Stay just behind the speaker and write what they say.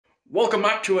Welcome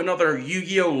back to another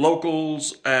Yu-Gi-Oh!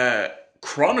 Locals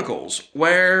Chronicles,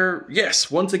 where, yes,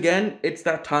 once again, it's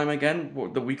that time again,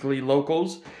 the weekly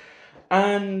locals,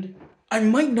 and I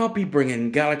might not be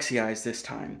bringing Galaxy Eyes this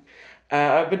time.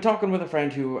 I've been talking with a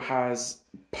friend who has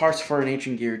parts for an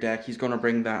Ancient Gear deck. He's going to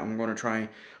bring that. I'm going to try.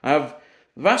 I have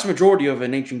the vast majority of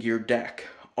an Ancient Gear deck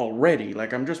already.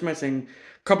 Like, I'm just missing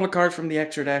a couple of cards from the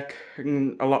extra deck,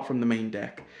 and a lot from the main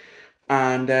deck.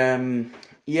 And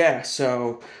yeah,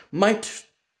 so might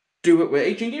do it with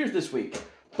Ancient Gears this week.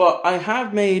 But I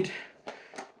have made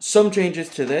some changes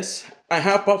to this. I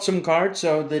have bought some cards,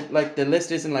 so that the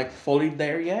list isn't fully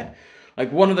there yet.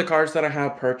 Like one of the cards that I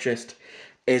have purchased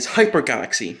is Hyper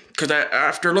Galaxy, because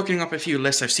after looking up a few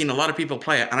lists, I've seen a lot of people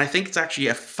play it, and I think it's actually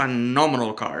a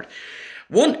phenomenal card.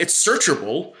 One, it's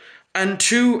searchable, and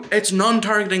two, it's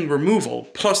non-targeting removal.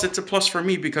 Plus, it's a plus for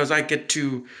me because I get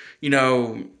to,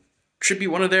 should be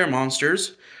one of their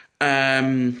monsters,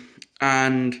 and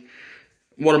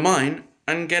one of mine,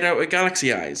 and get out with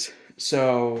Galaxy Eyes.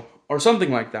 So, or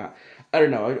something like that. I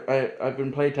don't know. I've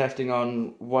been playtesting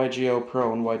on YGO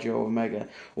Pro and YGO Omega.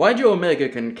 YGO Omega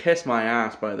can kiss my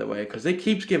ass, by the way, because it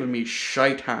keeps giving me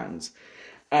shite hands.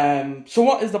 So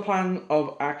what is the plan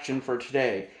of action for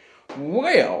today?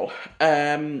 Well,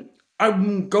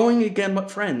 I'm going again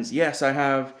with friends. Yes, I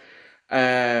have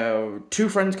two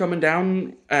friends coming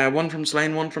down, one from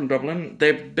Slane, one from Dublin.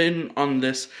 They've been on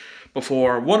this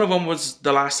before. One of them was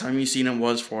the last time you seen him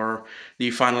was for the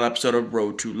final episode of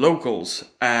Road to Locals.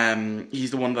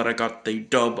 He's the one that I got the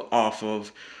dub off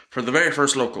of for the very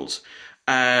first Locals.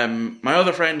 My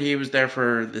other friend, he was there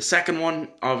for the second one.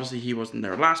 Obviously, he wasn't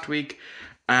there last week.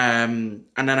 And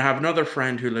then I have another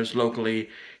friend who lives locally.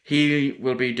 He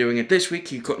will be doing it this week.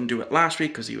 He couldn't do it last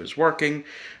week because he was working.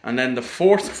 And then the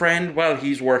fourth friend, well,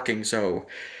 he's working, so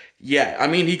yeah. I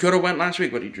mean, he could have went last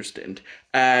week, but he just didn't.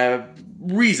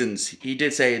 Reasons. He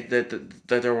did say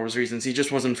that there was reasons. He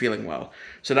just wasn't feeling well.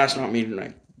 So that's not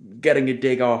me getting a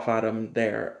dig off at him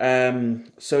there.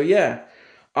 So yeah,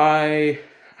 I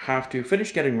have to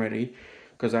finish getting ready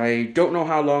because I don't know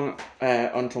how long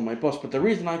until my bus. But the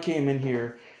reason I came in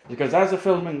here is because as of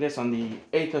filming this on the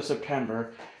 8th of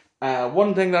September,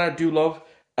 one thing that I do love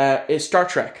is Star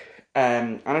Trek.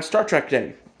 And it's Star Trek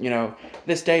Day.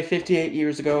 This day, 58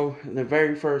 years ago, the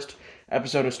very first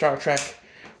episode of Star Trek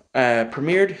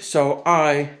premiered. So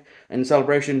I, in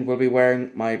celebration, will be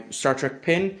wearing my Star Trek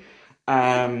pin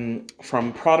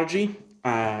from Prodigy,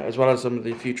 as well as some of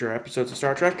the future episodes of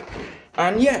Star Trek.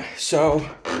 And yeah, so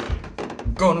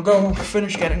gonna go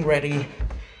finish getting ready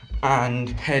and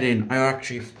head in. I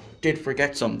actually did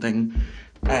forget something.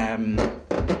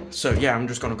 So yeah, I'm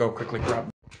just gonna go quickly grab.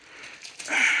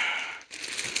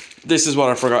 This is what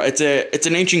I forgot. It's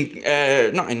an ancient,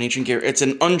 not an Ancient Gear. It's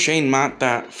an Unchained mat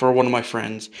that for one of my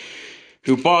friends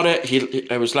who bought it.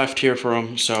 It was left here for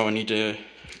him, so I need to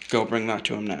go bring that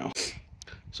to him now.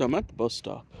 So I'm at the bus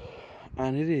stop,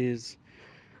 and it is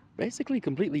basically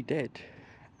completely dead.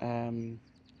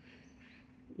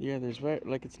 Yeah, there's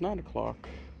it's 9 o'clock.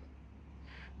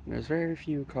 There's very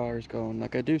few cars going. I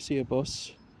do see a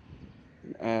bus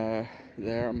there.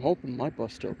 I'm hoping my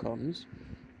bus still comes.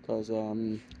 Because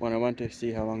when I went to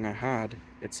see how long I had,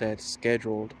 it said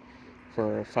scheduled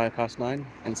for 9:05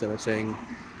 instead of saying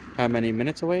how many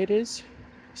minutes away it is.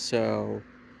 So,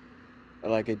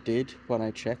 it did when I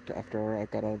checked after I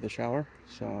got out of the shower.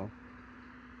 So,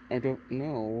 I don't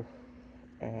know.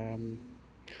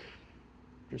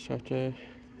 Just have to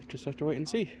wait and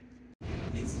see.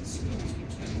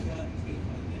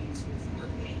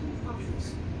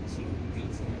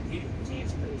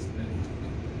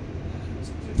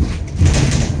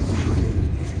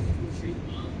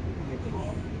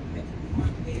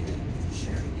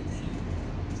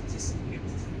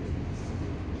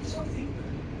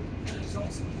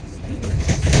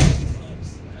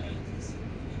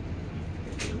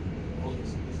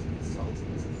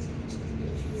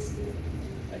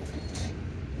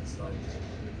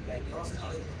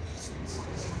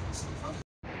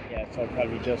 Yeah, so I'll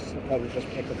probably just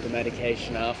pick up the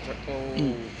medication after.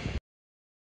 Oh.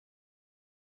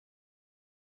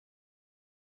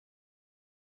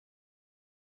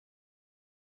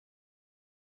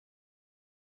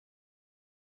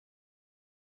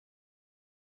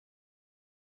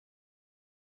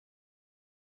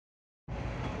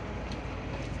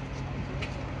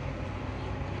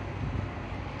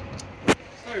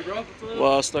 Sorry, bro.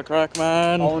 What's the crack,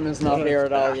 man? Owen is not here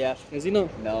at all yet. Is he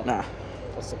not? No. Nah.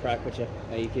 What's the crack with you?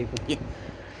 How you keeping? Yeah.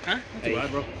 Huh? Not too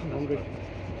bad, bro. I'm good.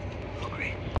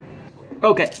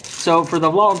 Okay, so for the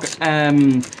vlog,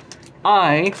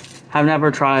 I have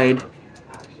never tried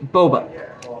boba.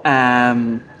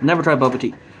 Never tried boba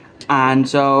tea. And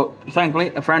so, thankfully,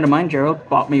 a friend of mine, Gerald,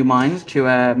 bought me mine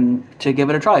to give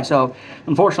it a try. So,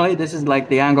 unfortunately, this is like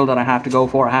the angle that I have to go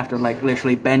for. I have to like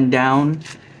literally bend down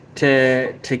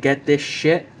to get this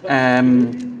shit.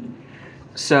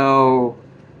 So,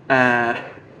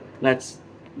 let's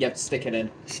You have to stick it in.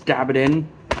 stab it in.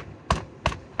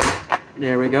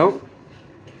 There we go.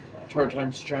 Third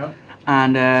time's the charm.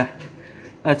 And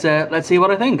let's see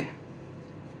what I think.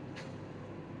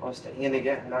 I'm staying in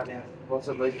again. Not now. What's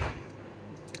it like?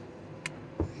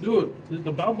 Dude,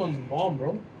 the bad one's bomb,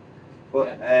 bro.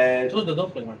 But So the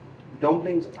dumpling one.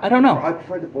 dumplings. I don't know. I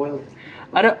prefer the boiled.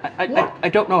 I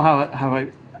don't know how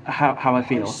I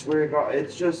feel. I swear to God,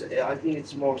 it's just. I think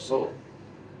it's more subtle.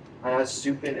 And has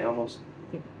soup in it almost.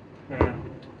 Yeah.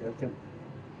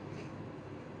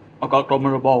 I got them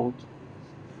in a bowl.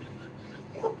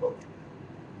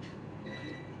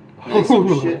 Like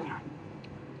some shit.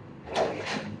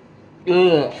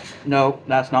 Ugh. No,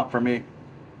 that's not for me.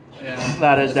 Yeah.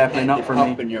 That is definitely not for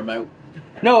Pop me. in your mouth.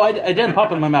 No, I didn't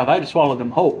pop in my mouth. I just swallowed them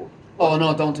whole. Oh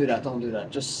no! Don't do that. Don't do that.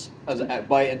 Just as a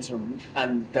bite into them,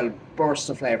 and they'll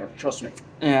burst of flavor. Trust me.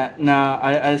 Yeah, no,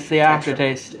 it's the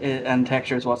aftertaste and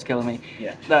texture is what's killing me.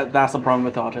 Yeah. That's the problem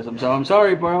with autism. So I'm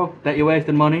sorry, bro, that you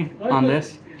wasted money on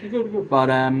this. Good.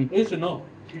 But At least you know.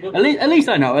 at least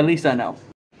I know. At least I know.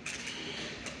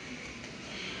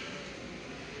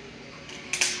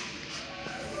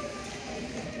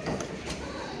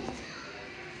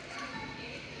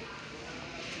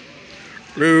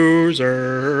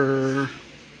 Loser.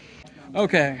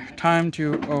 Okay, time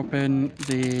to open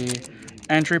the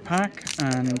entry pack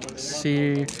and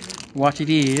see what it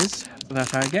is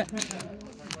that I get.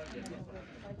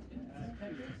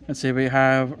 Let's see, we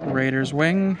have Raider's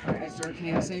Wing,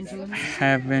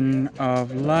 Heaven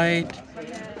of Light,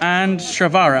 and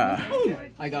Shavara.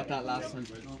 I got that last time.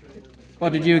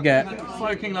 What did you get?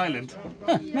 Fire King Island.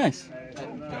 Huh, nice.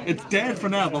 It's dead for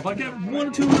now, but if I get 1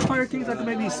 or 2 of the Fire Kings, I can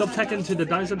maybe sub-tech into the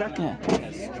Dicer deck. Yeah.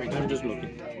 I'm just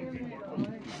looking.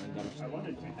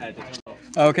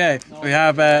 Okay, we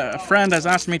have a friend has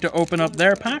asked me to open up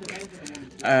their pack.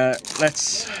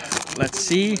 Let's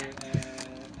see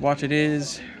what it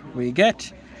is we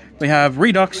get. We have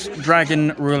Redux,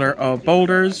 Dragon Ruler of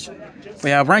Boulders. We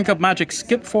have Rank Up Magic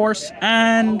Skip Force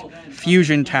and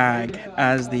Fusion Tag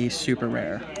as the super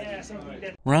rare.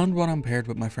 Round 1 I'm paired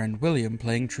with my friend William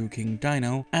playing True King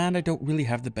Dino, and I don't really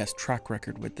have the best track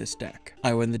record with this deck.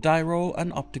 I win the die roll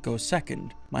and opt to go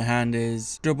second. My hand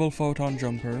is double Photon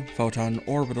Jumper, Photon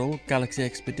Orbital, Galaxy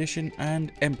Expedition,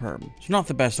 and Imperm. So not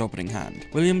the best opening hand.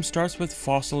 William starts with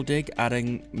Fossil Dig,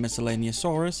 adding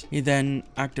Miscellaneousaurus. He then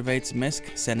activates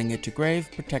Misk, sending it to grave,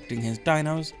 protecting his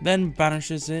dinos, then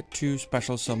banishes it to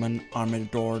special summon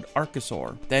Armidored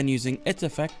Archosaur, then using its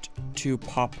effect to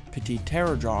pop Petit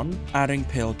Terradron, adding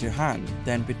Pill to hand.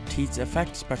 Then Petit's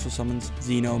effect special summons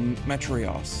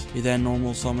Xenometrios. He then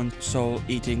normal summons Soul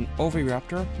Eating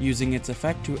Oviraptor, using its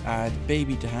effect to add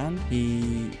Baby to hand.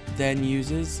 He then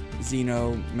uses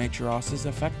Xenometrios'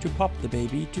 effect to pop the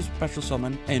baby to special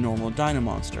summon a normal Dino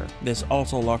monster. This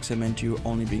also locks him into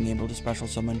only being able to special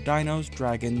summon dinos,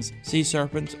 dragons, sea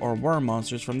serpents, or worm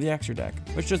monsters from the extra deck,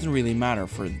 which doesn't really matter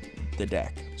for the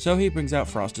deck. So he brings out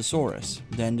Frostosaurus.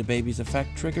 Then the baby's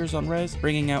effect triggers on res,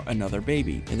 bringing out another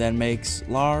baby. It then makes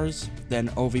Lars, then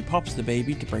Ovi pops the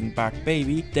baby to bring back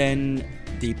baby, then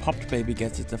the popped baby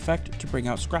gets its effect to bring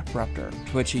out Scrap Raptor,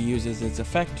 to which he uses its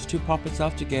effect to pop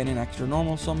itself to gain an extra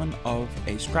normal summon of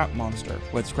a Scrap Monster.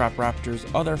 With Scrap Raptor's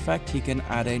other effect, he can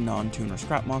add a non-tuner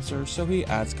Scrap Monster, so he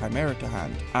adds Chimera to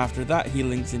hand. After that, he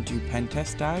links into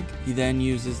Pentestag. He then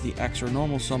uses the extra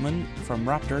normal summon from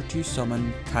Raptor to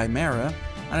summon Chimera,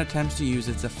 and attempts to use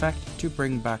its effect to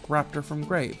bring back Raptor from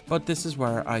grave, but this is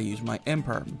where I use my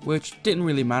Imperm, which didn't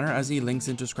really matter as he links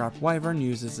into Scrap Wyvern,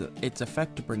 uses its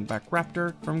effect to bring back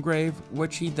Raptor from grave,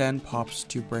 which he then pops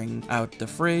to bring out the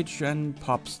fridge and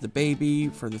pops the baby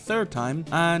for the third time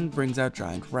and brings out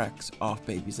Giant Rex off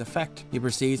baby's effect. He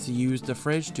proceeds to use the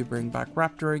fridge to bring back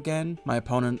Raptor again. My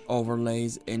opponent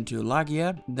overlays into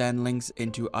Lagia, then links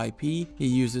into IP. He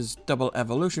uses double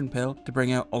evolution pill to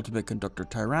bring out Ultimate Conductor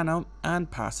Tyranno and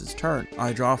passes turn.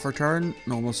 I draw for turn,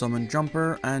 normal summon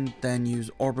Jumper, and then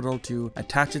use Orbital to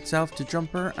attach itself to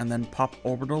Jumper and then pop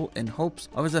Orbital in hopes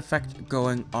of his effect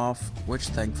going off, which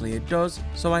thankfully it does,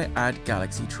 so I add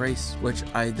Galaxy Trace, which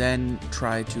I then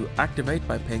try to activate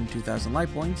by paying 2000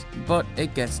 life points, but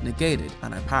it gets negated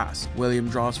and I pass. William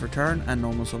draws for turn and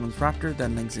normal summons Raptor,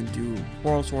 then links into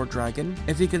Whirl Sword Dragon.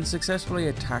 If he can successfully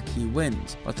attack, he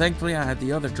wins, but thankfully I had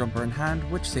the other Jumper in hand,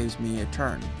 which saves me a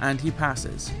turn, and he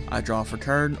passes. I draw for turn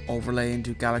turn, overlay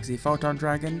into Galaxy Photon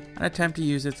Dragon, and attempt to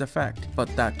use its effect,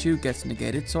 but that too gets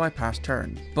negated, so I pass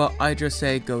turn. But I just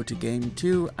say go to game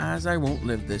 2 as I won't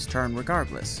live this turn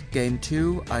regardless. Game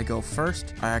 2, I go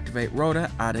first, I activate Rhoda,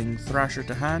 adding Thrasher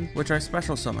to hand, which I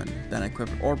special summon, then equip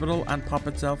Orbital and pop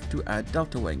itself to add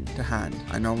Delta Wing to hand.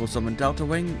 I normal summon Delta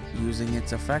Wing, using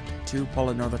its effect to pull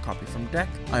another copy from deck.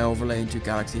 I overlay into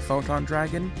Galaxy Photon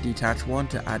Dragon, detach one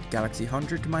to add Galaxy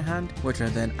Hunter to my hand, which I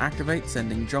then activate,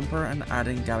 sending Jumper and adding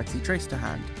Galaxy Trace to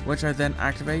hand, which I then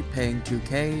activate, paying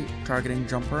 2k, targeting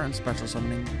Jumper and special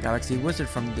summoning Galaxy Wizard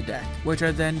from the deck, which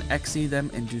I then XC them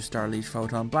into Starleech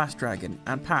Photon Blast Dragon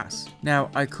and pass.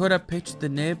 Now, I could have pitched the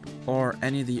Nib or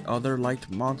any of the other light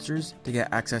monsters to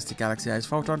get access to Galaxy Eyes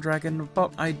Photon Dragon,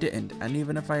 but I didn't, and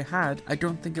even if I had, I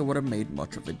don't think it would have made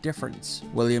much of a difference.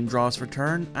 William draws for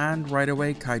turn, and right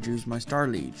away Kaiju's my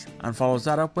Starliege, and follows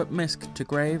that up with Misk to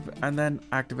grave, and then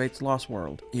activates Lost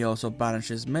World. He also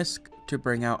banishes Misk to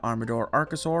bring out Armador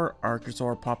Archosaur.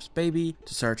 Archosaur pops Baby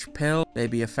to search Pill,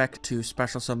 Baby effect to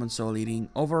special summon Soul Eating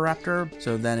Oviraptor,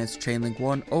 so then it's Chainlink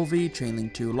 1 Ovi,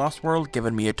 Chainlink 2 Lost World,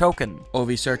 giving me a token.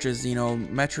 Ovi searches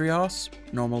Xenometrios,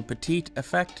 normal Petite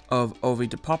effect of Ovi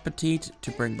to pop Petite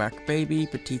to bring back Baby,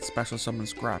 Petite special summon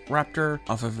Scrap Raptor,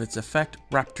 off of its effect,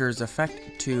 Raptor's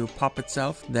effect to pop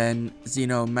itself, then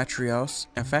Xenometrios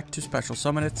effect to special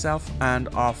summon itself, and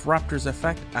off Raptor's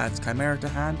effect adds Chimera to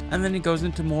hand, and then he goes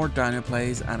into more Dino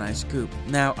plays and I scoop.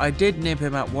 Now, I did nib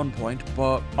him at one point,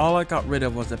 but all I got rid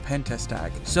of was a Pentest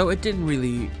tag, so it didn't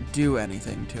really do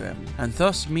anything to him, and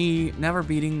thus me never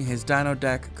beating his Dino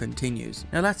deck continues.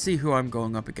 Now let's see who I'm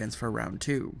going up against for round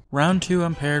 2. Round 2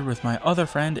 I'm paired with my other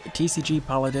friend TCG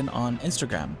Paladin on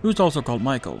Instagram, who's also called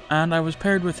Michael, and I was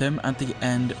paired with him at the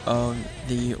end of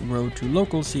the Road to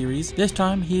Local series. This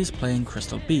time he is playing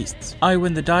Crystal Beasts. I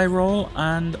win the die roll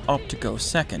and opt to go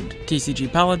second.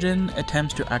 TCG Paladin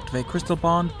attempts to activate Crystal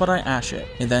Bond, but I ash it.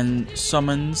 He then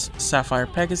summons Sapphire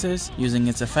Pegasus, using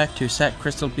its effect to set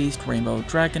Crystal Beast Rainbow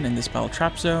Dragon in the spell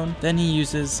trap zone. Then he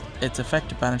uses its effect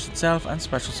to banish itself and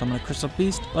special summon a Crystal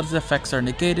Beast, but its effects are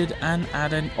negated, and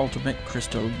add an ultimate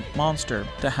crystal monster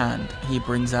to hand. He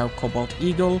brings out Cobalt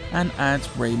Eagle and adds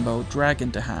Rainbow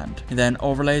Dragon to hand. He then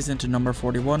overlays into number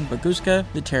 41 Baguska,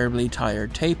 the Terribly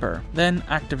Tired Taper, then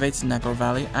activates Necro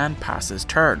Valley and passes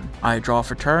turn. I draw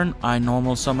for turn, I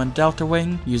normal summon Delta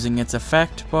Wing, using its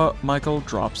effect, but Michael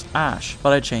drops Ash,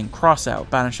 but I chain Cross out,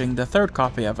 banishing the third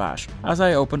copy of Ash, as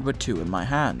I opened with 2 in my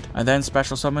hand. I then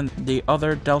special summon the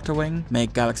other Delta Wing,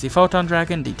 make Galaxy Photon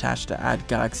Dragon, detach to add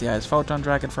Galaxy Eyes Photon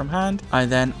Dragon from hand. I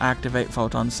then activate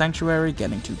Photon Sanctuary,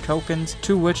 getting 2 tokens,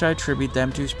 to which I attribute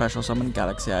them to special summon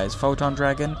Galaxy Eyes Photon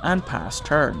Dragon and pass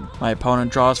turn. My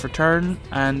opponent draws for turn,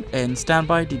 and in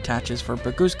standby detaches for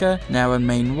Baguska. Now in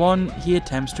main 1, he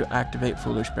attempts to activate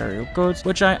Foolish Burial Goods,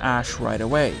 which I ash right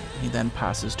away. He then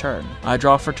passes turn. I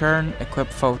draw for turn, equip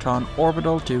Photon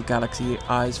Orbital to Galaxy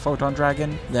Eyes Photon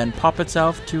Dragon, then pop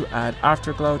itself to add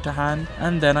Afterglow to hand,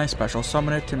 and then I special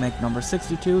summon it to make number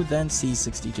 62, then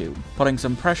C62. Putting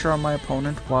some pressure on my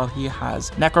opponent while he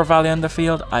has Necro Valley on the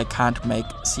field. I can't make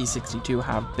C62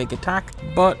 have big attack,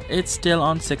 but it's still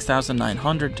on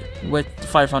 6,900 with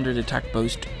 500 attack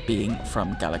boost being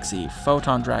from Galaxy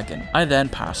Photon Dragon. I then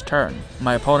pass turn.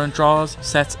 My opponent draws,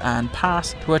 sets and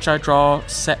pass, to which I draw,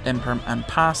 set imperm and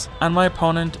pass, and my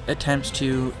opponent attempts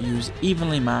to use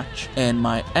Evenly Match in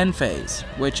my end phase,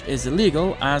 which is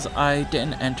illegal as I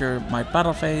didn't enter my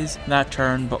battle phase that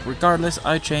turn, but regardless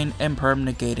I chain imperm,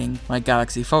 negating my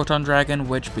Galaxy Photon Dragon,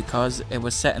 which because it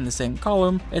was set in the same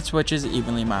column, it switches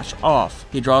Evenly Match off.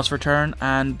 He draws for turn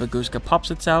and Baguska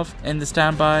pops itself. In the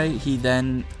standby, he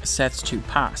then sets to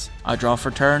pass. I draw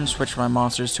for turn, switch my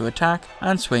monsters to attack,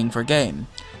 and swing for game.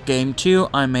 Game 2,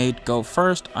 I made go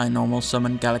first. I normal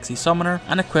summon Galaxy Summoner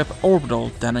and equip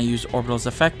Orbital, then I use Orbital's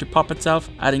effect to pop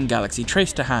itself, adding Galaxy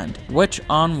Trace to hand, which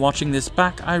on watching this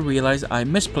back I realize I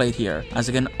misplayed here, as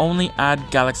I can only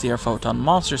add Galaxy or Photon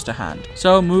monsters to hand.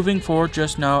 So moving forward,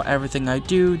 just know everything I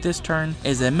do this turn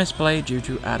is a misplay due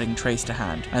to adding Trace to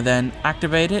hand. I then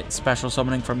activate it, special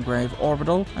summoning from Grave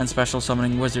Orbital and special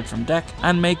summoning Wizard from deck,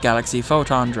 and make Galaxy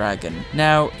Photon Dragon.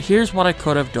 Now here's what I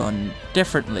could have done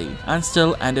differently and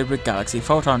still ended with Galaxy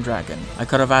Photon Dragon. I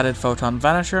could have added Photon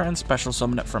Vanisher and special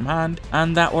summon it from hand,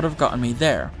 and that would have gotten me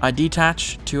there. I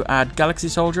detach to add Galaxy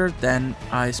Soldier, then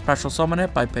I special summon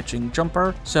it by pitching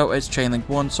Jumper, so it's Chainlink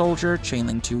 1 Soldier,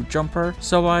 Chainlink 2 Jumper,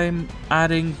 so I'm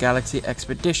adding Galaxy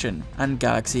Expedition and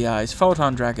Galaxy Eyes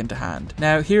Photon Dragon to hand.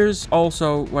 Now here's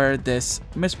also where this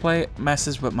misplay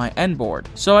messes with my end board.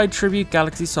 So I tribute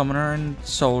Galaxy Summoner and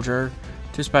Soldier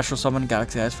to special summon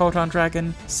Galaxy Eyes Photon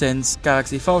Dragon, since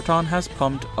Galaxy Photon has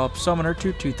pumped up Summoner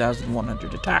to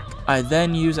 2100 attack. I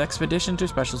then use Expedition to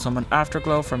special summon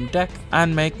Afterglow from deck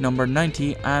and make number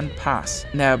 90 and pass.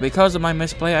 Now because of my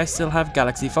misplay, I still have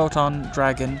Galaxy Photon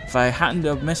Dragon. If I hadn't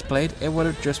have misplayed, it would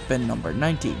have just been number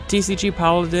 90. TCG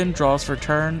Paladin draws for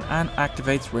turn and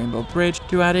activates Rainbow Bridge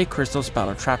to add a Crystal Spell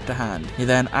or Trap to hand. He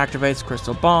then activates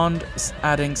Crystal Bond,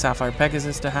 adding Sapphire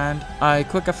Pegasus to hand. I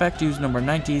quick effect use number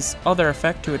 90's other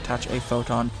effect to attach a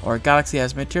Photon or Galaxy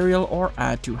as material or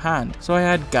add to hand, so I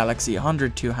add Galaxy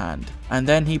 100 to hand. And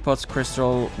then he puts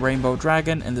Crystal Rainbow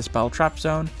Dragon in the spell trap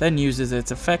zone, then uses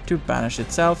its effect to banish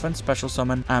itself and special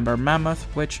summon Amber Mammoth,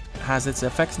 which has its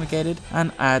effects negated,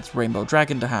 and adds Rainbow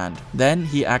Dragon to hand. Then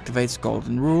he activates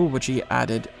Golden Rule, which he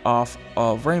added off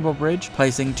of Rainbow Bridge,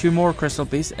 placing 2 more Crystal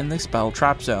Beasts in the spell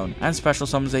trap zone, and special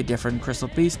summons a different Crystal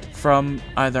Beast from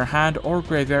either hand or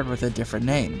graveyard with a different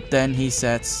name. Then he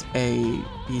sets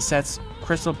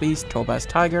Crystal Beast, Topaz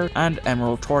Tiger, and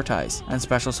Emerald Tortoise, and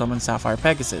special summon Sapphire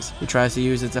Pegasus. He tries to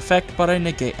use its effect, but I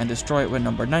negate and destroy it with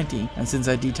number 90, and since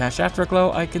I detach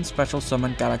Afterglow, I can special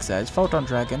summon Galaxy Eyes Photon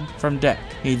Dragon from deck.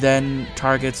 He then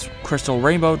targets Crystal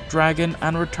Rainbow Dragon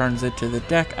and returns it to the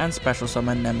deck and special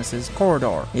summon Nemesis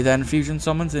Corridor. He then fusion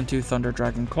summons into Thunder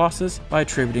Dragon Colossus by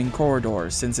attributing Corridor,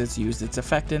 since it's used its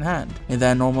effect in hand. He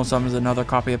then normal summons another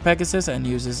copy of Pegasus and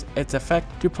uses its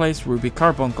effect to place Ruby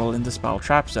Carbuncle in the spell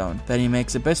trap zone. Then he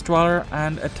makes Abyss Dweller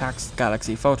and attacks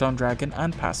Galaxy Photon Dragon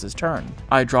and passes turn.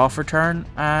 I draw for turn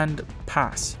and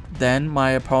pass. Then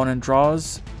my opponent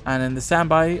draws, and in the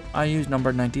standby, I use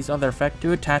number 90's other effect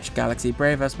to attach Galaxy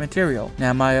Brave as material.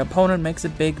 Now my opponent makes a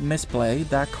big misplay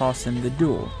that costs him the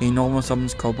duel. He normal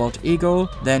summons Cobalt Eagle,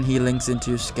 then he links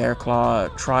into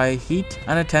Scareclaw Tri-Heat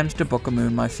and attempts to Book a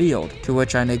Moon my field, to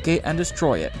which I negate and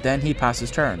destroy it. Then he passes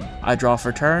turn. I draw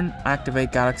for turn,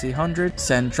 activate Galaxy 100,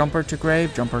 send Jumper to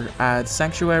grave, Jumper adds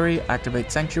Sanctuary,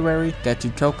 activate Sanctuary, get 2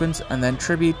 tokens, and then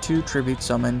tribute to tribute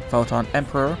summon Photon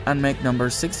Emperor and make number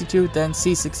 62, then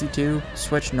C62,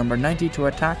 switch number 90 to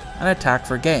attack, and attack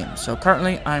for game. So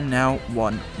currently I'm now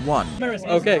 1-1.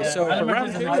 Okay, So for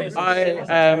round 2,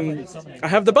 I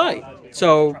have the bye.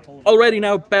 So already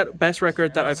now best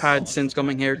record that I've had since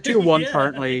coming here, 2-1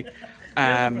 currently.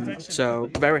 So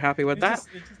very happy with that.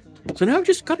 So now I've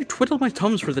just got to twiddle my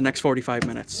thumbs for the next 45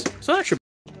 minutes. So that should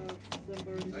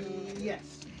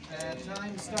Yes.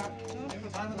 Time start.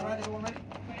 Time on the ready one,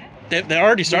 they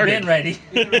already started. Been ready.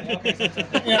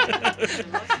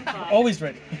 Always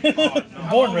ready.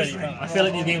 Born ready. I feel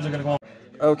like these games are going to go on.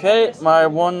 Okay, my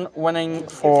one winning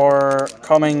for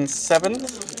coming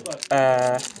 7th.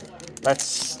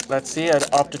 Let's see. I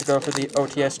opted to go for the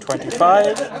OTS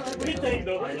 25.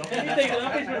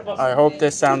 I hope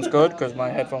this sounds good because my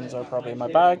headphones are probably in my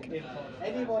bag.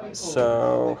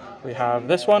 So we have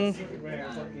this one,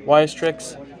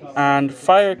 Strix, and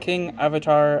Fire King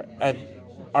Avatar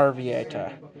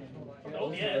Arvieta.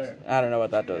 I don't know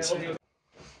what that does.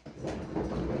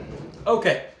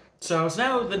 Okay, so it's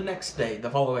now the next day, the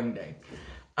following day.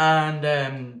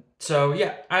 And so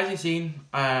yeah, as you've seen,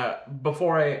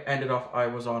 before I ended off, I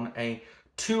was on a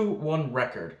 2-1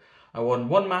 record. I won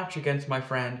 1 match against my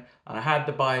friend, and I had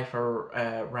the bye for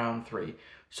round 3.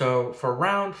 So for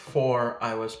round 4,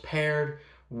 I was paired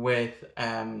with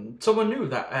someone new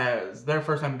that it's their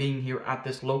first time being here at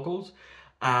this locals,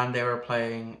 and they were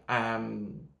playing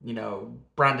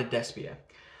branded Despia.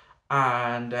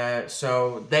 And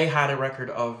so they had a record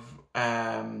of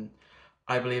I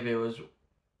believe it was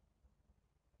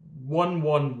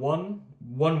 1-1-1,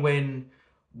 1 win,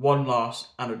 1 loss,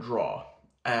 and a draw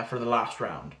for the last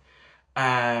round.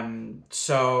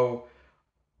 So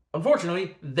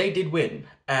unfortunately, they did win.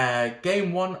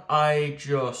 Game 1, I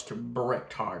just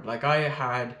bricked hard. Like, I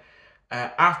had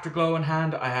Afterglow in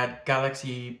hand, I had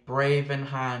Galaxy Brave in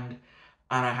hand,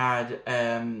 and I had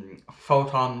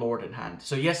Photon Lord in hand.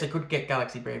 So yes, I could get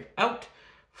Galaxy Brave out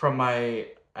from my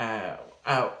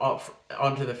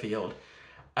onto the field.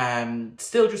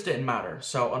 Still just didn't matter.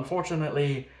 So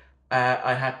unfortunately,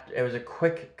 it was a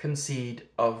quick concede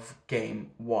of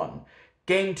game 1.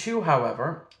 Game 2,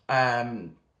 however,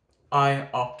 I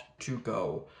opt to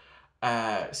go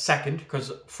second,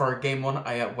 because for game 1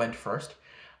 I went first,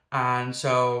 and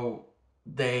so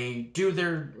they do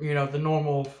their the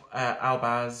normal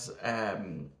Albaz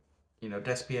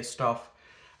Despia stuff,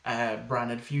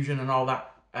 branded fusion and all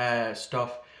that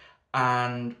stuff,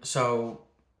 and so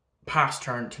pass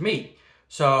turn to me.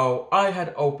 So I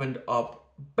had opened up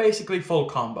basically full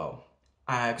combo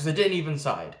because I didn't even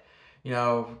side.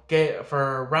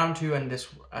 For round 2 and this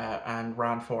and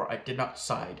round 4, I did not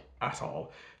side at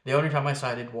all. The only time I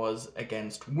sided was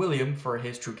against William for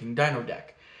his True King Dino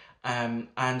deck.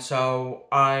 And so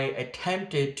I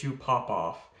attempted to pop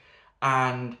off,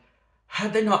 and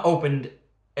had they not opened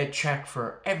a check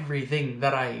for everything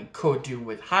that I could do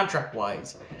with hand track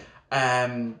wise,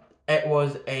 it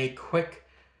was a quick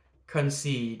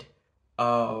concede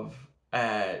of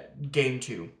game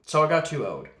 2. So I got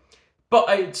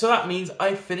 2-0'd. So that means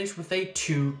I finished with a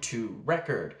 2-2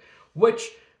 record, which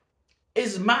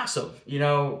is massive,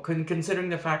 considering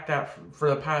the fact that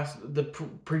for the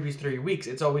previous 3 weeks,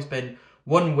 it's always been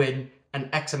 1 win and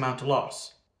X amount of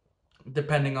loss,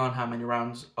 depending on how many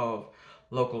rounds of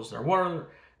locals there were.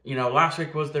 Last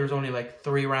week there was only like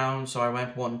 3 rounds, so I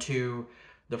went 1-2.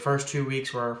 The first 2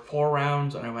 weeks were 4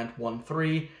 rounds, and I went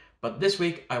 1-3. But this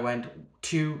week I went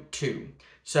 2-2.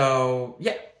 So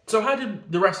yeah. So how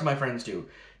did the rest of my friends do?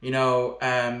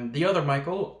 The other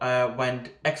Michael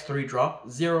went X3 drop,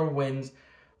 0 wins,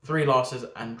 3 losses,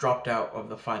 and dropped out of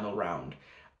the final round.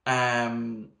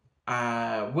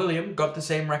 William got the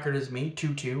same record as me,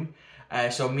 2-2.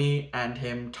 So me and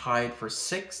him tied for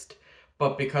 6th.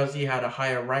 But because he had a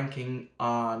higher ranking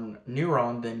on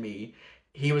Neuron than me,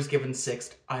 he was given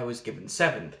 6th, I was given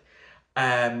 7th.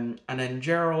 And then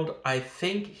Gerald, I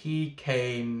think he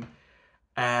came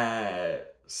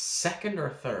 2nd or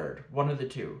 3rd, one of the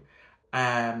two.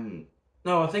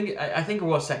 No, I think it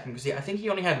was 2nd, because I think he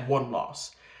only had 1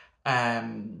 loss. That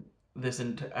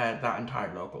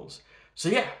entire locals. So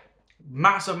yeah,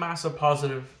 massive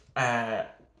positive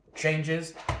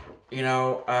changes.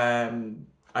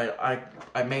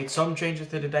 I made some changes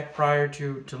to the deck prior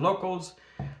to locals,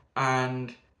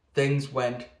 and things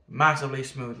went massively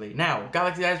smoothly. Now,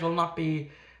 Galaxy Eyes will not be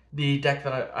the deck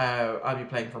that I'll be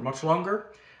playing for much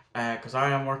longer, because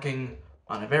I am working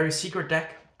on a very secret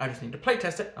deck. I just need to play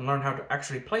test it and learn how to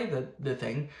actually play the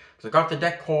thing, because I got the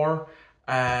deck core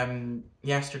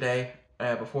yesterday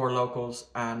before locals,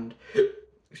 and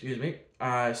excuse me,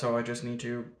 so I just need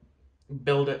to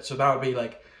build it. So that would be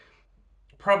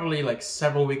probably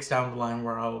several weeks down the line,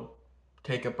 where I'll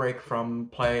take a break from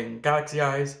playing Galaxy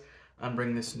Eyes and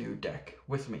bring this new deck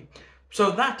with me.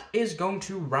 So that is going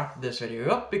to wrap this video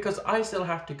up, because I still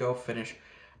have to go finish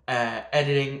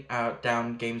editing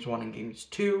down games 1 and games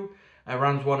 2,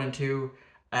 rounds 1 and 2.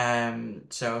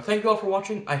 So thank you all for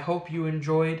watching. I hope you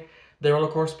enjoyed. There will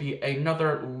of course be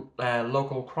another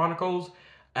local Chronicles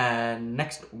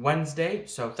next Wednesday.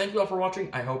 So thank you all for watching.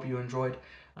 I hope you enjoyed,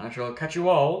 and I shall catch you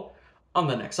all on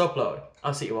the next upload.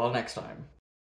 I'll see you all next time.